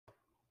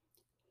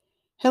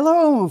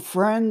Hello,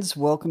 friends.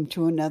 Welcome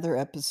to another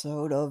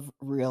episode of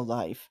Real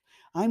Life.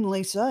 I'm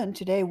Lisa, and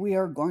today we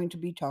are going to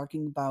be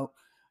talking about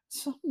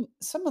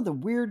some of the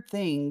weird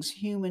things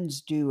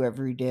humans do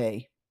every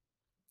day.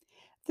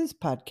 This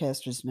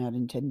podcast is not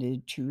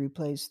intended to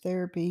replace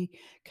therapy,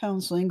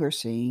 counseling, or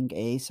seeing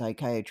a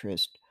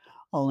psychiatrist.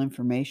 All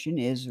information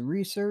is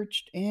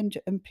researched and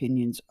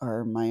opinions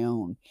are my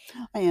own.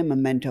 I am a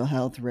mental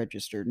health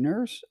registered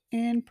nurse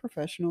and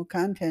professional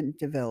content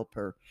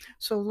developer.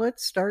 So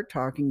let's start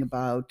talking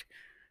about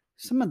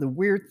some of the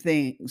weird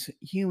things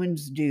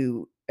humans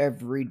do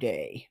every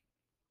day.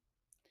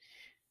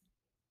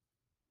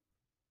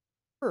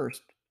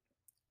 First,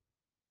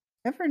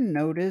 ever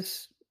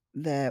notice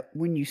that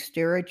when you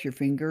stare at your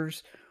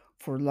fingers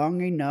for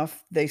long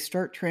enough, they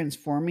start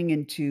transforming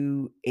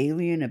into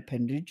alien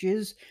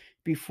appendages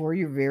before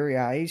your very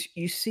eyes?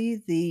 You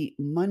see the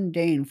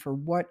mundane for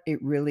what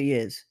it really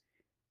is,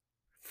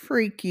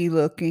 freaky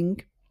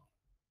looking.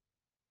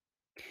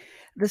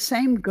 The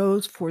same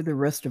goes for the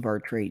rest of our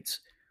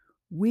traits.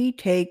 We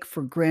take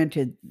for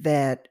granted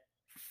that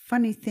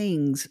funny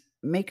things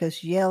make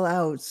us yell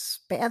out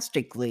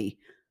spastically,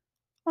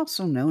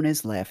 also known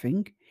as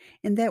laughing,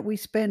 and that we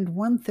spend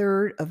one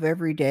third of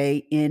every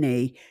day in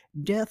a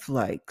death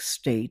like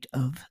state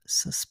of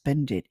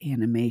suspended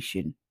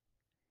animation,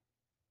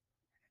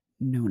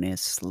 known as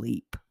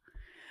sleep.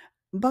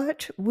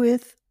 But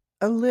with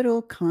a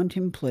little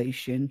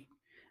contemplation,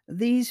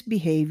 these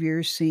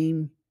behaviors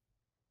seem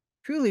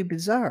truly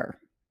bizarre.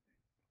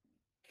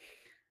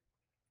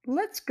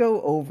 Let's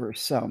go over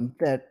some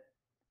that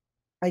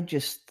I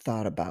just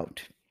thought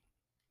about.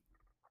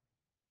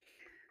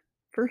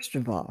 First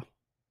of all,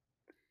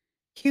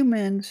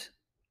 humans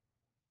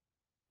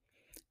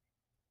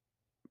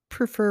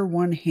prefer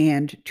one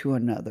hand to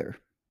another.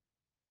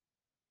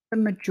 The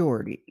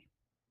majority.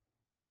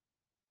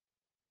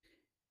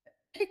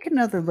 Take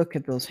another look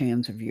at those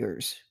hands of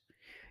yours.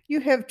 You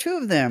have two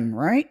of them,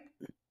 right?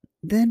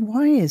 Then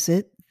why is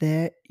it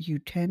that you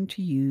tend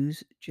to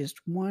use just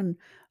one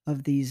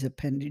of these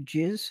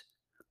appendages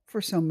for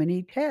so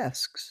many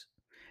tasks?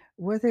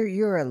 Whether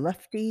you're a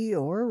lefty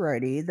or a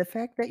righty, the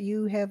fact that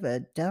you have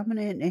a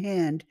dominant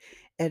hand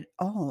at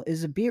all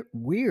is a bit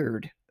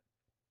weird.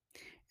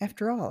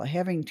 After all,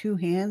 having two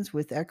hands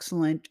with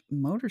excellent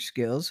motor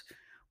skills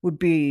would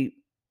be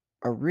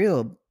a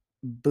real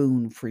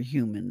boon for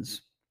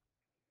humans.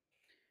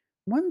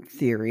 One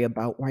theory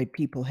about why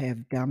people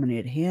have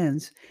dominant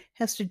hands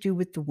has to do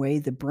with the way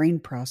the brain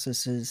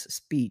processes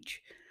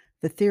speech.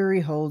 The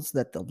theory holds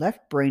that the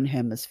left brain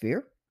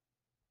hemisphere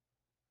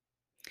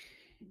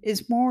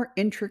is more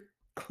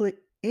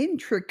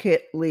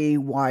intricately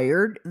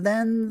wired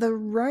than the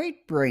right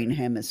brain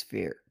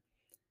hemisphere.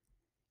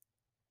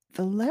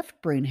 The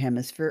left brain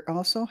hemisphere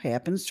also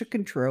happens to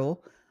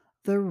control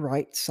the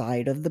right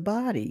side of the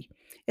body.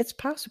 It's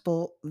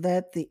possible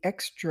that the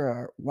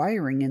extra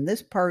wiring in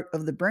this part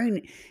of the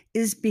brain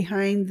is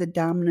behind the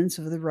dominance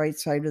of the right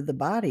side of the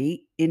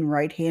body in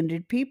right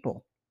handed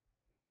people.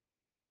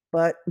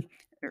 But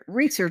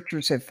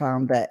researchers have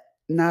found that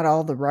not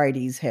all the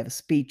righties have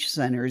speech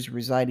centers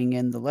residing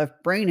in the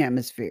left brain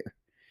hemisphere.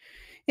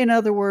 In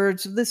other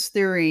words, this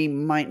theory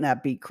might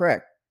not be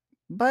correct,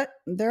 but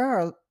there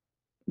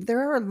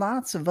are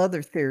lots of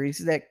other theories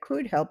that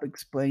could help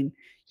explain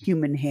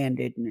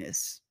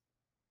human-handedness.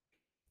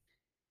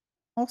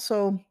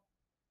 Also,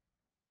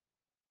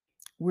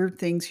 weird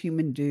things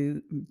humans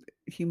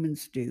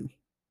do.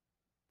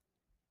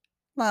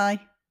 Lie.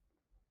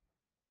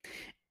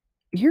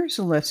 Here's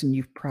a lesson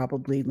you've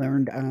probably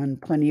learned on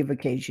plenty of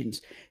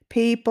occasions.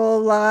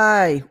 People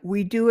lie.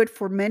 We do it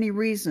for many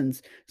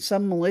reasons,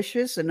 some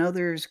malicious and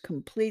others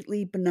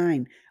completely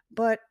benign.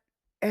 But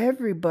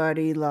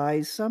everybody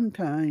lies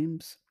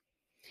sometimes.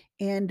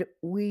 And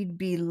we'd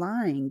be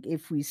lying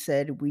if we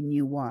said we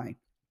knew why.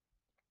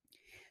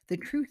 The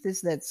truth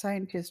is that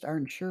scientists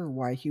aren't sure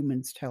why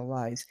humans tell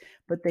lies,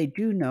 but they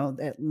do know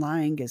that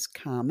lying is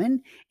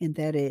common and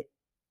that it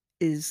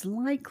is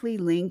likely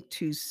linked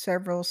to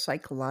several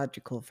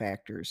psychological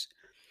factors.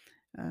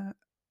 Uh,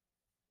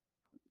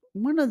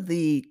 One of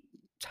the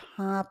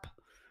top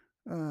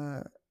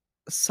uh,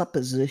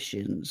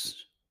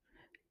 suppositions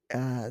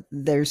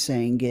they're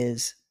saying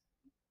is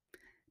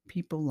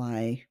people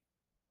lie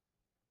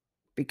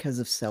because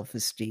of self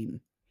esteem.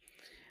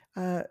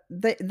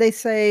 They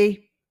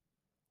say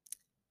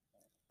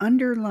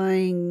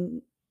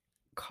underlying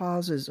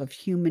causes of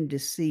human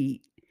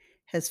deceit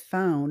has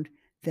found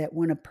that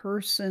when a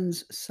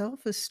person's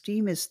self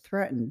esteem is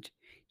threatened,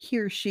 he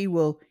or she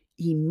will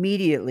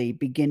immediately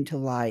begin to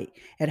lie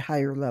at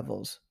higher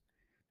levels.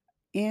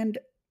 And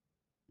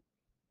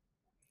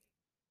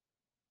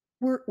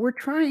we're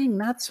trying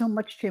not so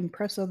much to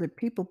impress other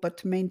people, but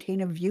to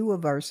maintain a view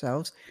of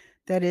ourselves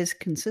that is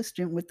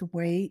consistent with the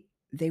way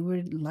they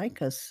would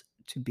like us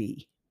to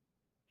be.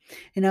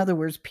 In other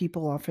words,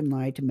 people often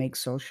lie to make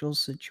social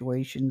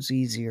situations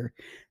easier.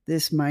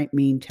 This might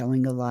mean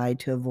telling a lie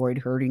to avoid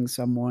hurting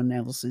someone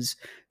else's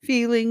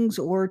feelings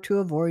or to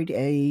avoid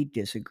a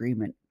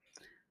disagreement.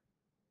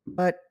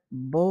 But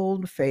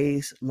bold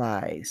faced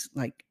lies,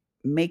 like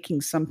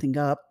making something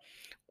up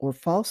or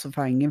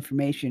falsifying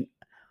information,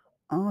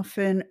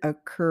 often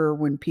occur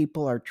when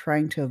people are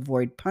trying to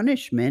avoid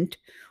punishment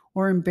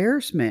or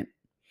embarrassment.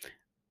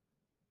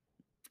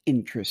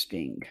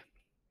 Interesting.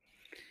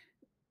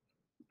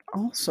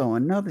 Also,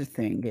 another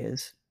thing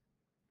is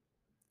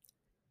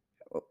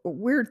a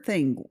weird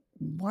thing.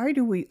 Why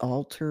do we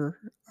alter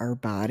our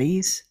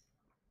bodies?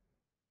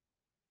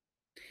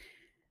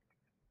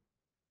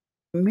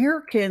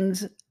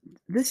 Americans,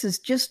 this is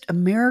just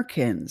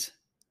Americans,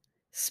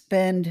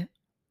 spend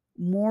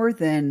more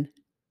than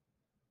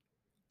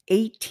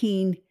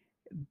 18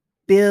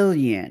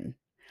 billion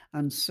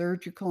on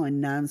surgical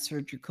and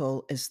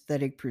non-surgical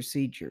aesthetic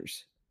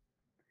procedures.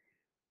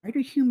 Why do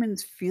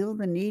humans feel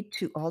the need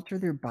to alter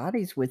their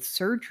bodies with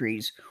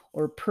surgeries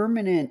or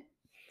permanent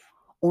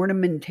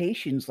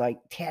ornamentations like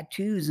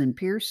tattoos and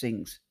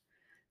piercings?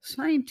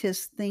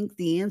 Scientists think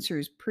the answer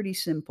is pretty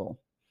simple.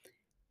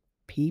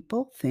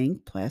 People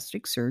think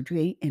plastic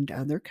surgery and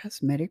other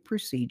cosmetic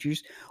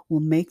procedures will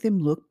make them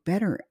look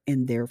better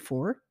and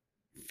therefore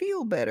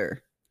feel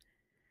better.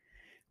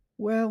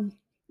 Well,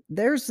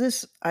 there's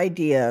this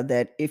idea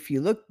that if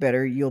you look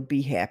better, you'll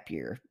be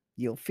happier.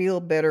 You'll feel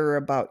better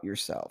about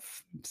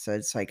yourself,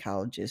 said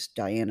psychologist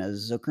Diana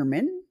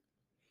Zuckerman,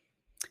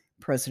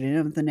 president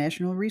of the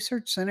National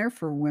Research Center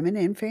for Women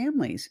and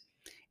Families.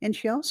 And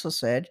she also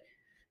said,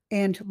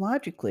 and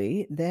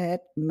logically,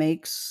 that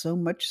makes so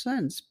much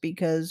sense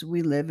because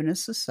we live in a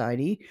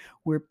society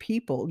where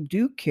people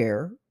do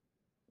care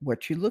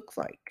what you look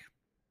like.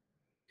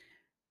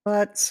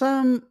 But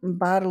some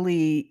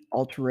bodily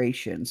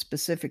alterations,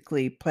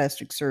 specifically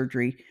plastic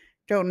surgery,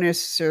 don't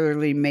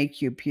necessarily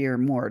make you appear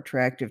more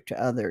attractive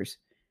to others.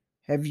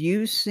 Have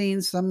you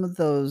seen some of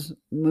those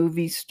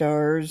movie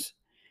stars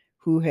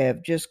who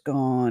have just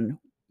gone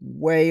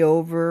way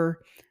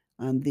over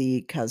on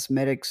the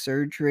cosmetic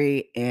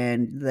surgery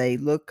and they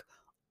look,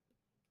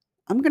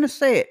 I'm going to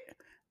say it,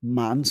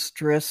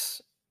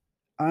 monstrous,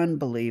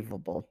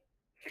 unbelievable?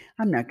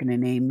 I'm not going to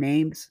name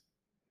names.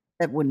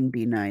 That wouldn't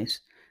be nice.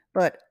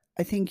 But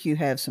I think you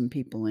have some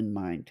people in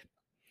mind.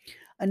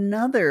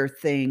 Another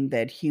thing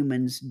that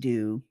humans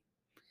do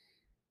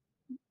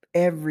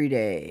every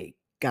day,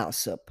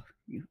 gossip.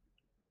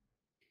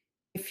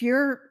 If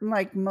you're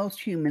like most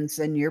humans,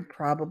 then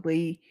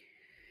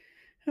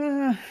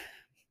uh,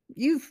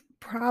 you've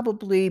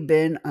probably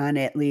been on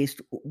at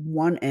least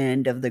one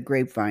end of the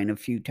grapevine a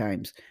few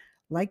times.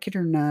 Like it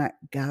or not,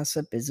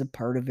 gossip is a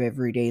part of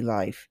everyday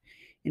life.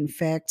 In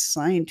fact,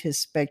 scientists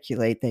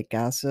speculate that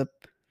gossip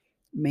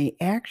may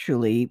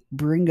actually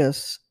bring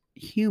us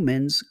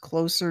humans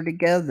closer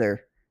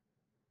together.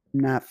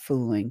 Not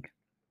fooling.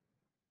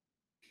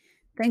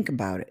 Think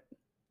about it.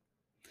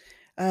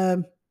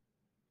 Um,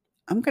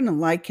 I'm going to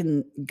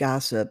liken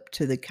gossip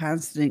to the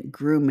constant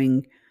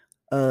grooming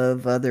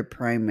of other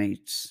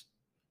primates.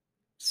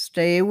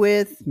 Stay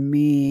with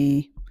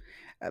me.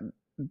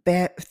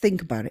 Uh,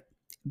 think about it.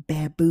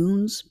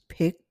 Baboons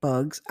pick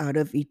bugs out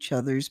of each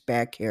other's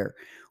back hair.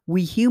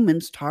 We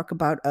humans talk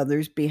about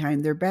others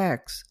behind their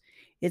backs.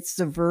 It's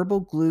the verbal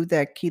glue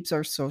that keeps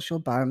our social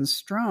bonds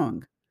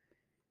strong.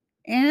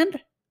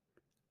 And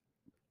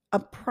a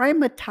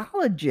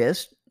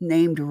primatologist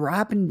named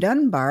Robin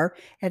Dunbar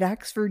at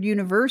Oxford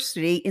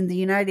University in the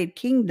United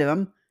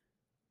Kingdom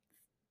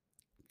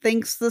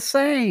thinks the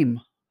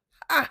same.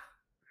 Ah,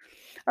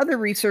 other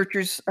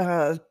researchers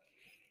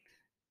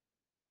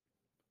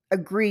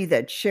agree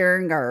that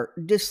sharing our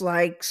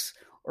dislikes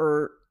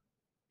or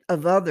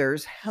of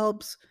others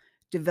helps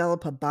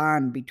develop a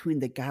bond between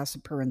the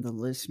gossiper and the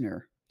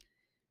listener.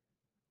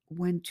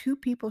 When two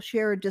people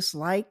share a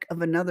dislike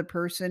of another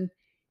person,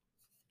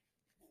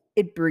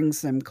 it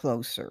brings them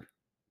closer.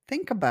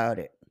 Think about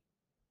it.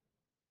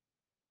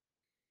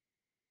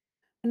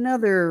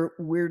 Another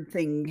weird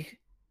thing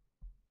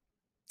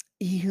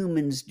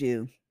humans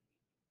do,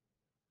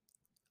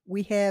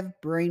 we have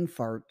brain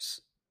farts.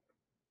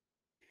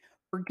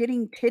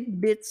 Forgetting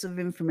tidbits of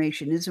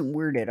information isn't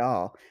weird at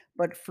all,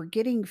 but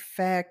forgetting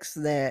facts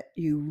that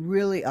you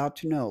really ought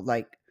to know,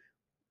 like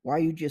why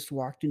you just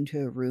walked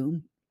into a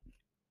room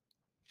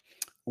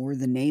or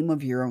the name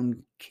of your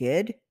own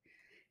kid,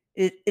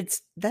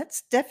 it's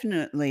that's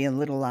definitely a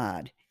little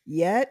odd.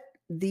 Yet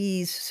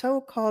these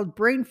so-called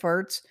brain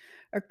farts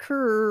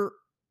occur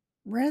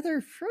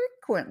rather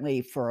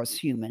frequently for us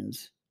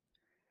humans.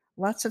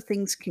 Lots of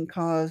things can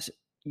cause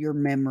your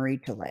memory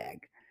to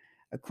lag,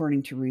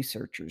 according to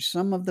researchers.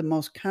 Some of the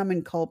most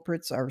common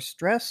culprits are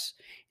stress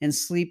and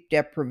sleep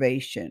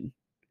deprivation.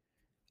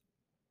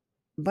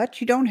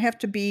 But you don't have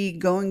to be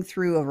going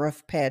through a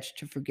rough patch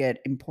to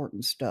forget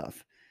important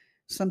stuff.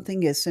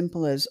 Something as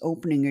simple as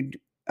opening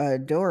a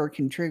door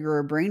can trigger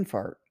a brain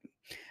fart.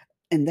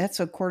 And that's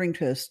according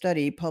to a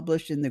study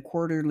published in the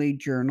Quarterly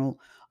Journal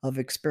of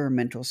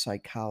Experimental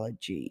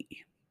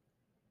Psychology.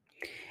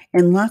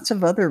 And lots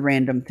of other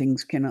random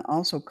things can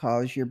also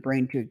cause your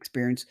brain to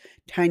experience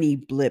tiny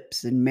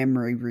blips in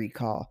memory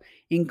recall,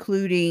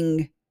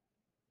 including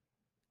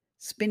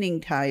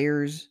spinning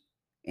tires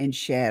and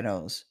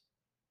shadows.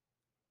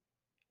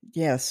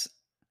 Yes,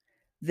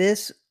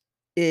 this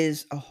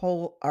is a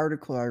whole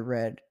article I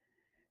read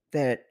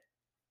that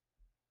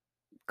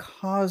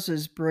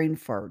causes brain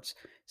farts,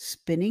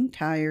 spinning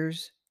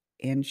tires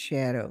and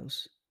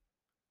shadows.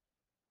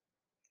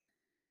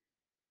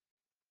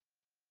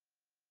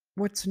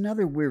 What's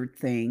another weird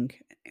thing,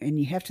 and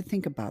you have to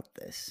think about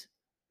this,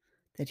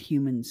 that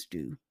humans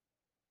do?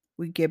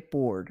 We get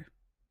bored.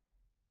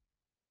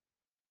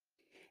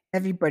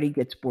 Everybody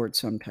gets bored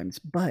sometimes,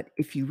 but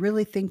if you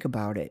really think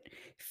about it,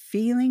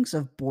 feelings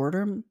of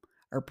boredom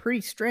are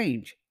pretty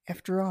strange.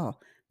 After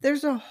all,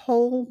 there's a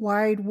whole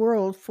wide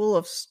world full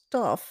of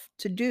stuff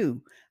to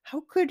do.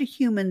 How could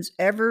humans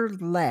ever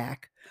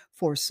lack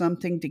for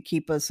something to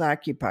keep us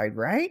occupied,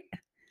 right?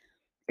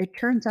 It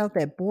turns out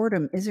that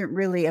boredom isn't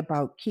really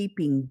about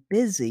keeping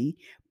busy.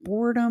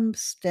 Boredom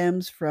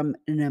stems from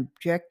an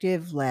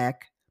objective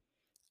lack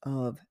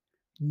of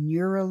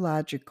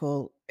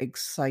neurological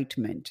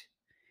excitement,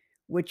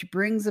 which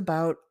brings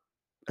about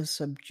a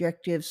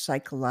subjective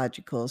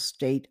psychological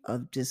state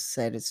of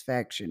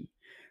dissatisfaction,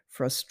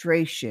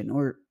 frustration,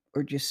 or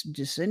just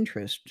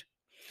disinterest.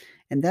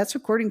 And that's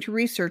according to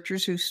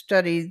researchers who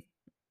studied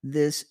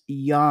this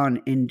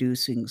yawn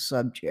inducing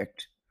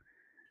subject.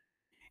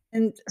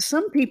 And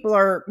some people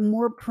are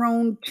more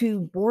prone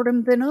to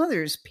boredom than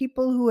others.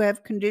 People who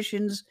have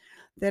conditions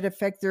that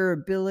affect their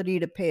ability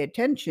to pay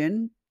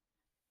attention.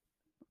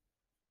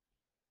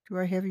 Do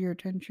I have your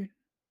attention?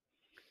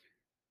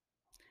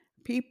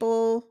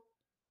 People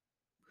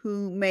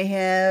who may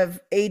have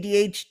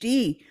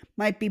ADHD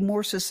might be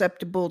more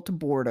susceptible to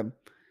boredom.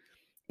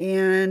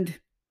 And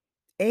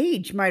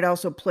age might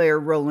also play a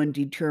role in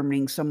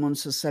determining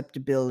someone's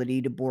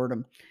susceptibility to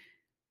boredom.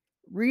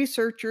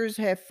 Researchers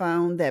have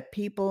found that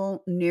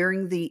people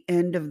nearing the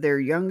end of their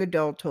young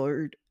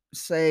adulthood,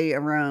 say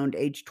around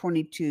age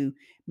 22,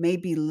 may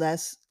be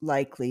less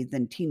likely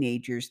than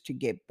teenagers to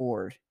get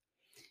bored.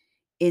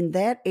 In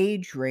that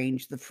age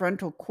range, the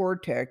frontal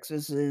cortex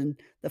is in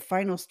the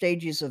final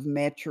stages of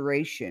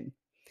maturation,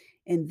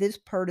 and this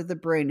part of the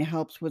brain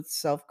helps with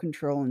self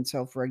control and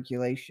self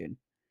regulation.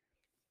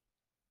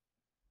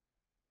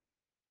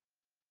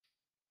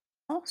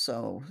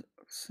 Also,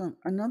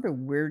 another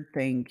weird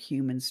thing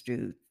humans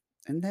do,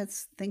 and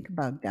that's think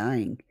about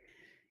dying.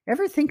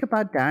 Ever think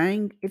about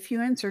dying? If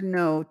you answer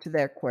no to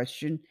that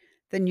question,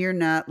 then you're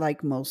not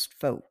like most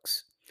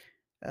folks.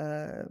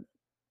 Uh,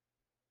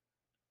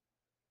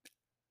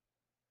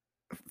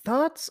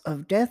 Thoughts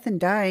of death and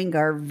dying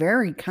are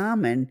very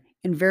common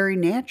and very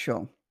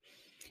natural.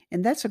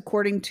 And that's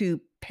according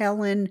to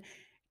Palin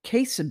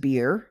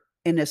Casebier,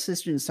 an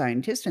assistant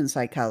scientist and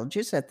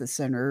psychologist at the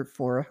Center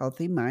for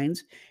Healthy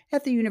Minds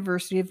at the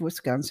University of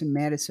Wisconsin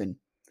Madison.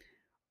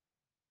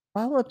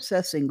 While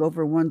obsessing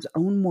over one's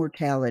own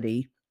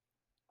mortality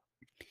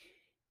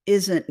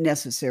isn't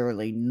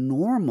necessarily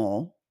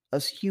normal,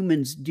 us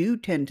humans do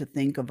tend to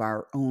think of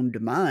our own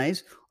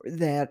demise or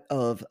that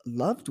of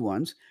loved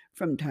ones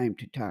from time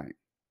to time.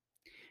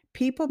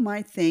 People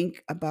might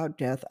think about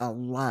death a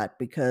lot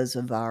because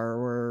of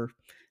our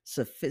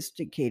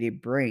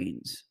sophisticated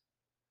brains.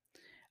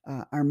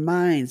 Our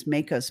minds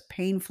make us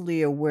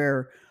painfully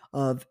aware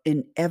of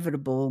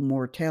inevitable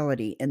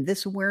mortality, and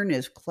this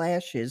awareness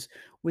clashes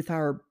with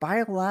our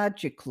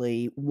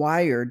biologically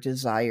wired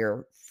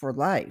desire for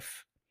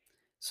life.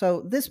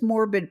 So, this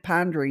morbid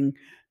pondering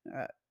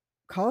uh,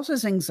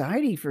 causes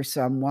anxiety for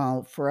some,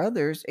 while for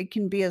others, it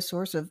can be a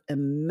source of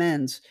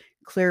immense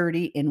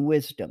clarity and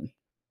wisdom.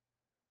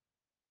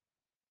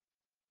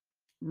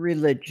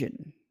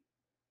 Religion.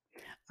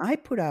 I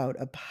put out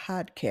a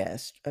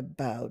podcast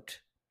about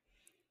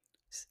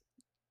s-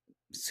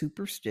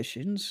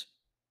 superstitions,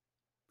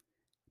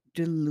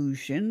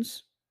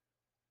 delusions,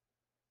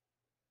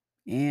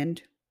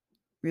 and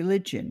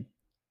religion.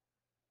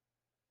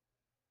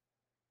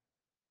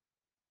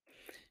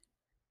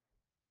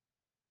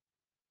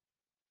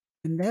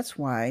 And that's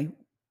why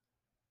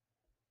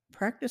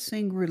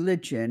practicing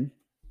religion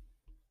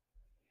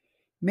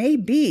may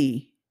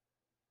be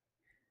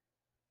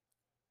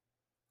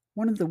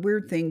one of the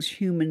weird things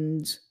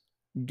humans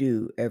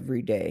do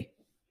every day.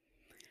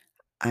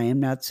 I am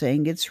not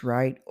saying it's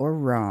right or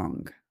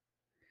wrong,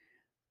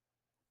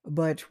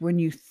 but when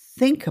you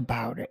think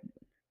about it,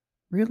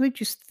 really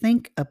just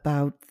think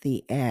about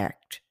the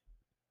act.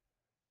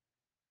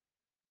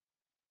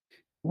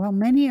 While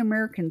many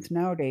Americans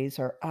nowadays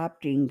are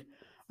opting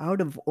out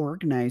of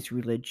organized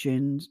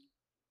religions,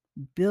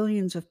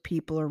 billions of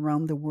people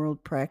around the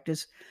world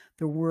practice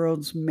the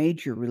world's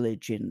major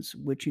religions,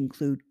 which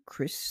include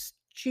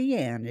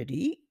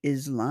Christianity,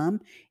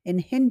 Islam,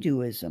 and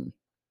Hinduism.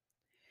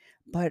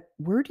 But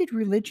where did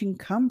religion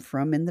come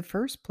from in the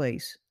first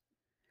place?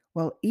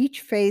 Well, each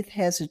faith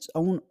has its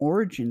own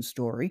origin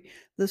story.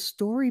 The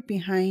story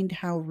behind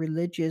how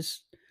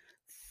religious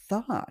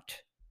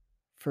thought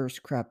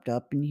first cropped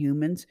up in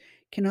humans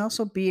can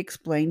also be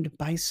explained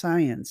by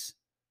science.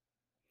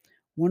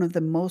 One of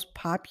the most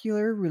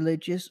popular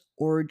religious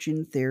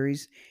origin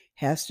theories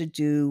has to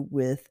do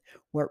with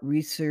what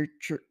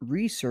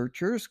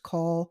researchers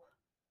call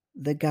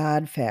the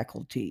God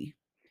faculty.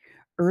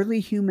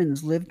 Early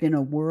humans lived in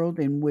a world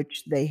in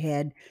which they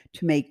had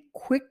to make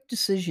quick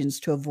decisions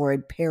to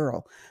avoid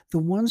peril. The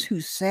ones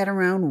who sat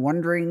around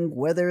wondering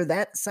whether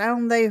that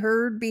sound they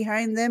heard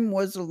behind them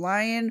was a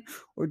lion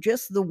or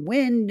just the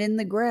wind in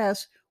the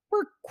grass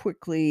were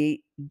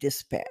quickly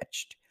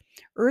dispatched.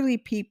 Early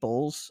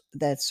peoples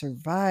that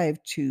survived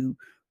to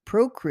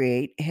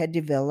procreate had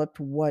developed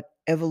what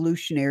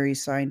evolutionary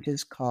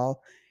scientists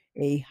call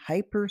a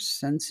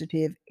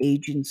hypersensitive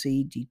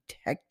agency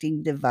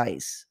detecting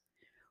device,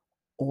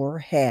 or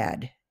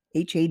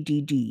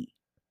HADD,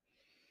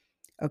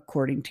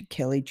 according to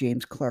Kelly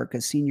James Clark, a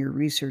senior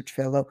research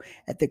fellow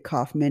at the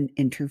Kaufman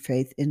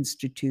Interfaith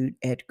Institute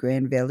at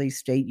Grand Valley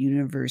State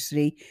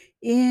University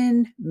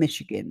in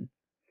Michigan.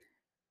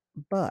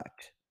 But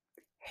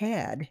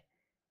HADD,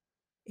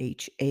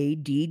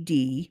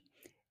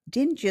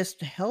 didn't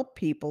just help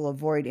people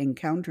avoid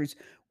encounters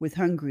with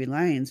hungry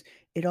lions,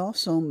 it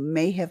also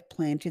may have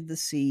planted the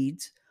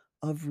seeds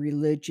of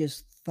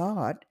religious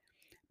thought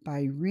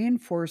by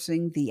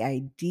reinforcing the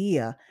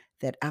idea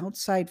that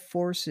outside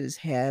forces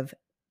have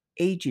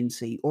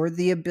agency or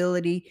the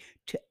ability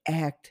to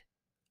act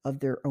of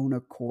their own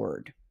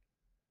accord.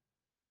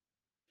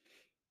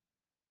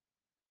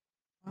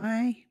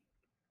 Why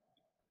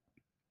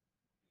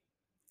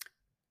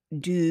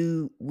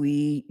do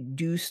we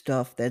do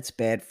stuff that's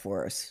bad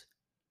for us?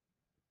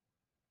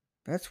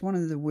 That's one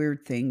of the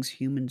weird things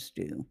humans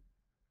do.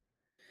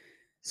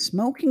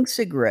 Smoking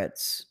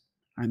cigarettes.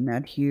 I'm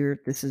not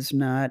here. This is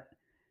not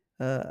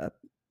uh,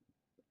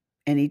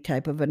 any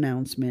type of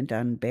announcement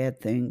on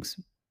bad things,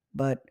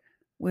 but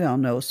we all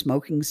know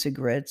smoking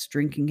cigarettes,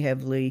 drinking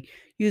heavily,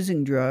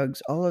 using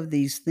drugs, all of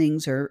these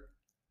things are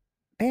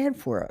bad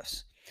for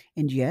us.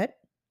 And yet,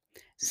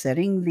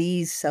 setting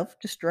these self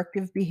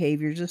destructive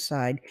behaviors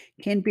aside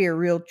can be a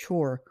real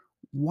chore.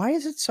 Why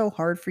is it so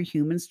hard for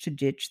humans to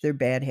ditch their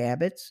bad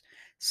habits?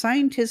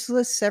 Scientists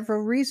list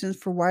several reasons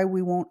for why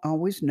we won't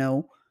always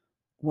know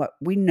what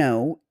we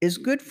know is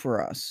good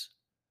for us.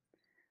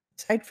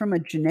 Aside from a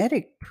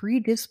genetic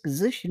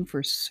predisposition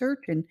for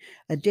certain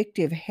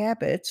addictive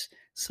habits,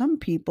 some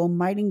people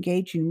might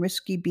engage in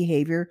risky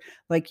behavior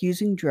like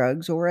using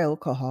drugs or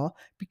alcohol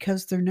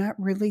because they're not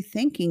really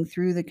thinking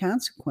through the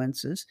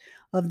consequences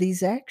of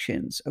these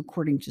actions,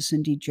 according to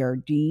Cindy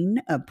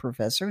Jardine, a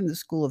professor in the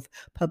School of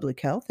Public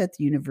Health at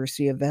the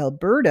University of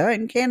Alberta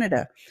in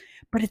Canada.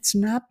 But it's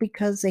not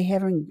because they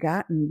haven't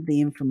gotten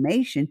the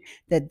information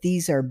that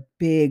these are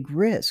big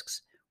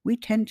risks. We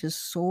tend to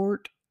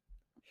sort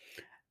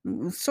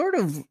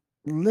of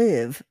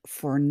live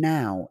for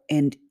now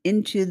and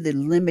into the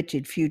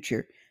limited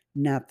future,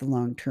 not the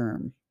long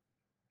term.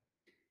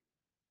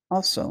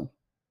 Also,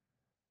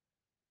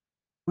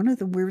 one of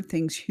the weird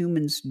things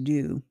humans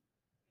do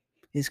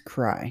is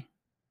cry.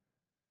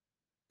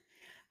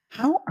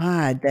 How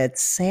odd that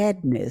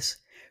sadness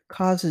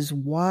causes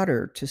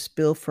water to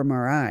spill from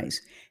our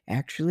eyes.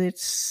 Actually,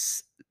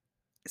 it's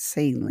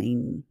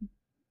saline.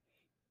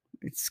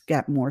 It's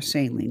got more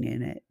saline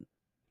in it.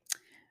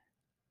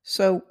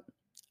 So,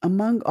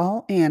 among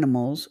all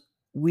animals,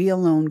 we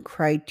alone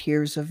cry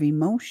tears of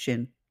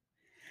emotion.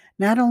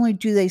 Not only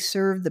do they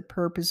serve the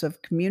purpose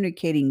of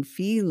communicating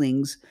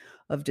feelings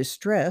of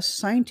distress,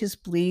 scientists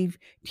believe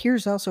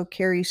tears also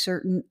carry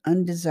certain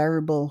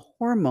undesirable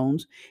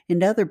hormones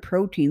and other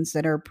proteins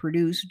that are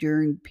produced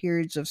during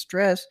periods of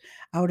stress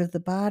out of the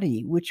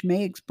body, which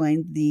may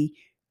explain the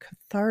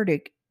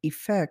cathartic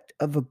effect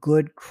of a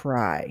good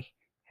cry.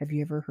 Have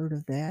you ever heard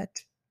of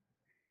that?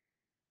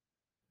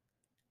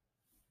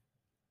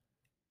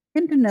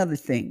 And another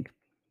thing,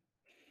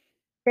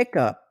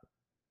 hiccup.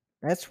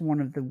 That's one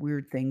of the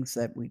weird things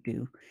that we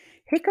do.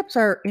 Hiccups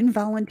are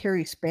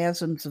involuntary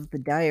spasms of the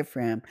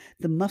diaphragm,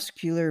 the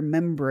muscular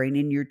membrane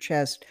in your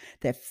chest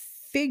that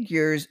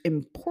figures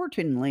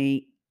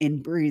importantly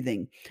in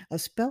breathing. A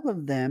spell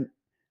of them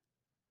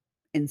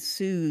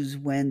ensues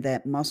when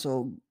that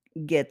muscle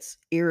gets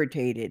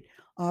irritated,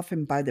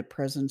 often by the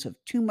presence of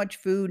too much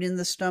food in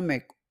the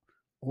stomach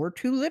or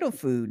too little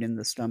food in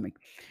the stomach.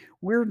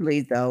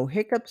 Weirdly, though,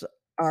 hiccups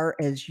are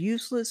as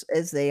useless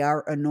as they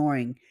are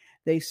annoying.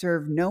 They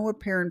serve no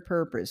apparent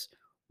purpose.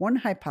 One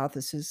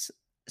hypothesis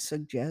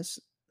suggests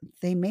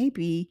they may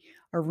be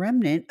a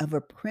remnant of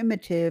a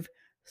primitive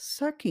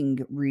sucking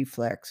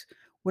reflex.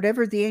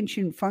 Whatever the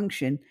ancient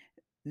function,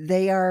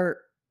 they are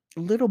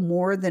little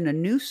more than a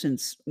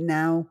nuisance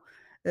now,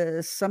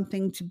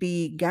 something to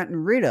be gotten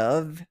rid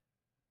of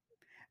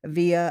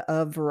via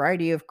a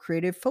variety of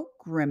creative folk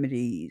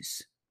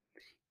remedies.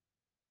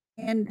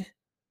 And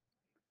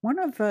one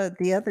of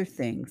the other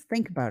things,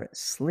 think about it,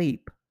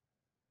 sleep.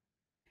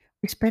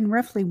 We spend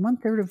roughly one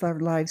third of our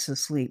lives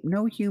asleep.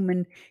 No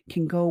human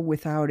can go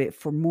without it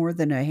for more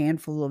than a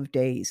handful of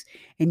days.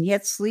 And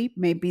yet, sleep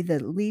may be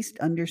the least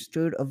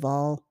understood of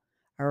all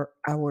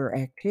our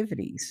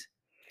activities.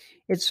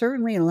 It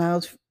certainly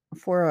allows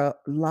for a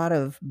lot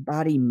of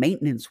body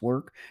maintenance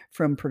work,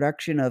 from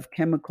production of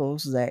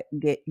chemicals that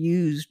get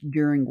used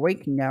during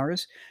waking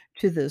hours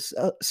to the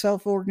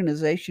self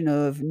organization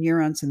of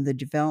neurons in the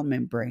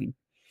development brain.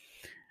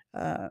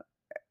 Uh,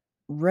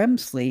 REM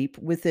sleep,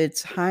 with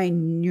its high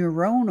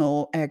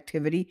neuronal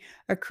activity,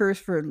 occurs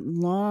for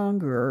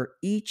longer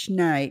each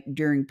night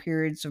during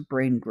periods of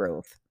brain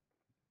growth.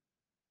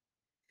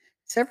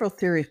 Several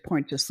theories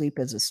point to sleep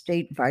as a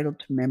state vital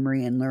to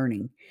memory and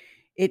learning.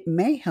 It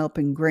may help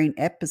ingrain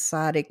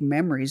episodic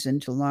memories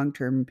into long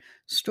term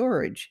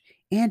storage,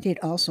 and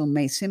it also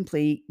may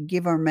simply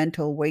give our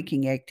mental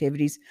waking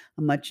activities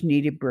a much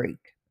needed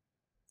break.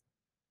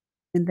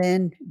 And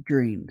then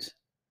dreams.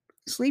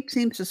 Sleep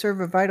seems to serve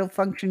a vital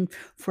function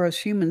for us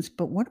humans,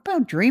 but what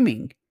about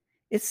dreaming?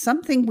 It's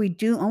something we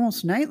do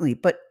almost nightly,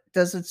 but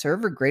does it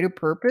serve a greater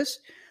purpose?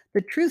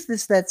 The truth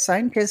is that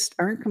scientists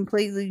aren't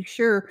completely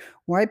sure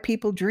why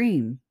people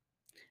dream.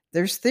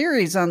 There's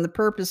theories on the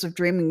purpose of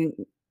dreaming.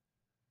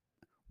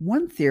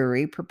 One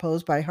theory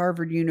proposed by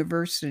Harvard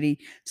University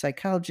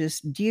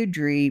psychologist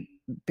Deirdre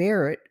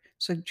Barrett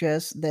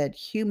suggests that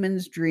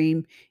humans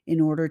dream in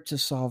order to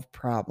solve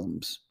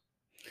problems.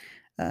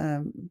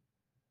 Um,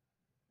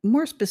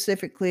 More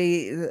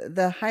specifically,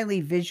 the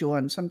highly visual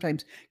and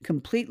sometimes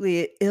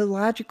completely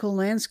illogical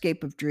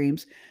landscape of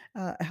dreams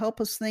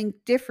help us think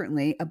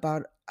differently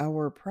about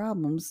our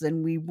problems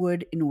than we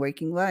would in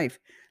waking life.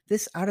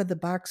 This out of the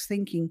box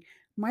thinking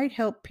might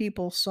help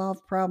people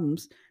solve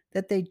problems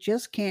that they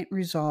just can't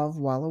resolve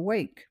while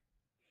awake.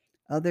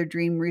 Other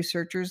dream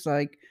researchers,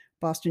 like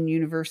Boston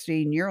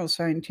University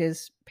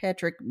neuroscientist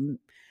Patrick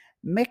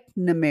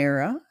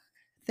McNamara,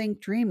 think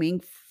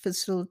dreaming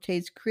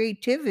facilitates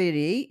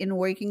creativity in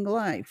waking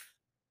life.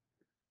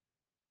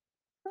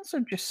 Those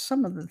are just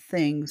some of the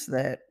things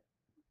that,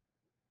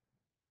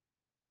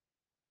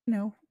 you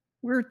know,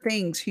 weird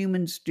things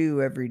humans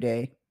do every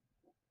day.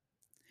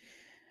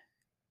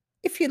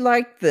 If you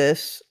like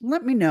this,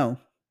 let me know.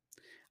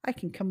 I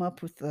can come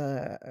up with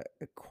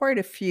quite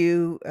a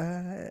few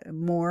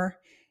more,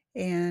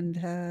 and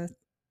I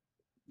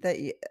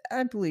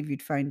believe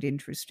you'd find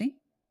interesting.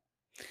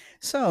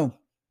 So,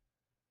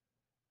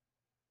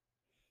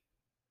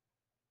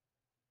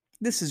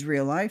 this is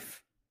real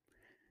life.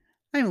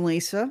 I'm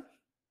Lisa,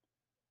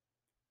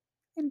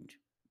 and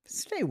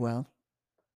stay well.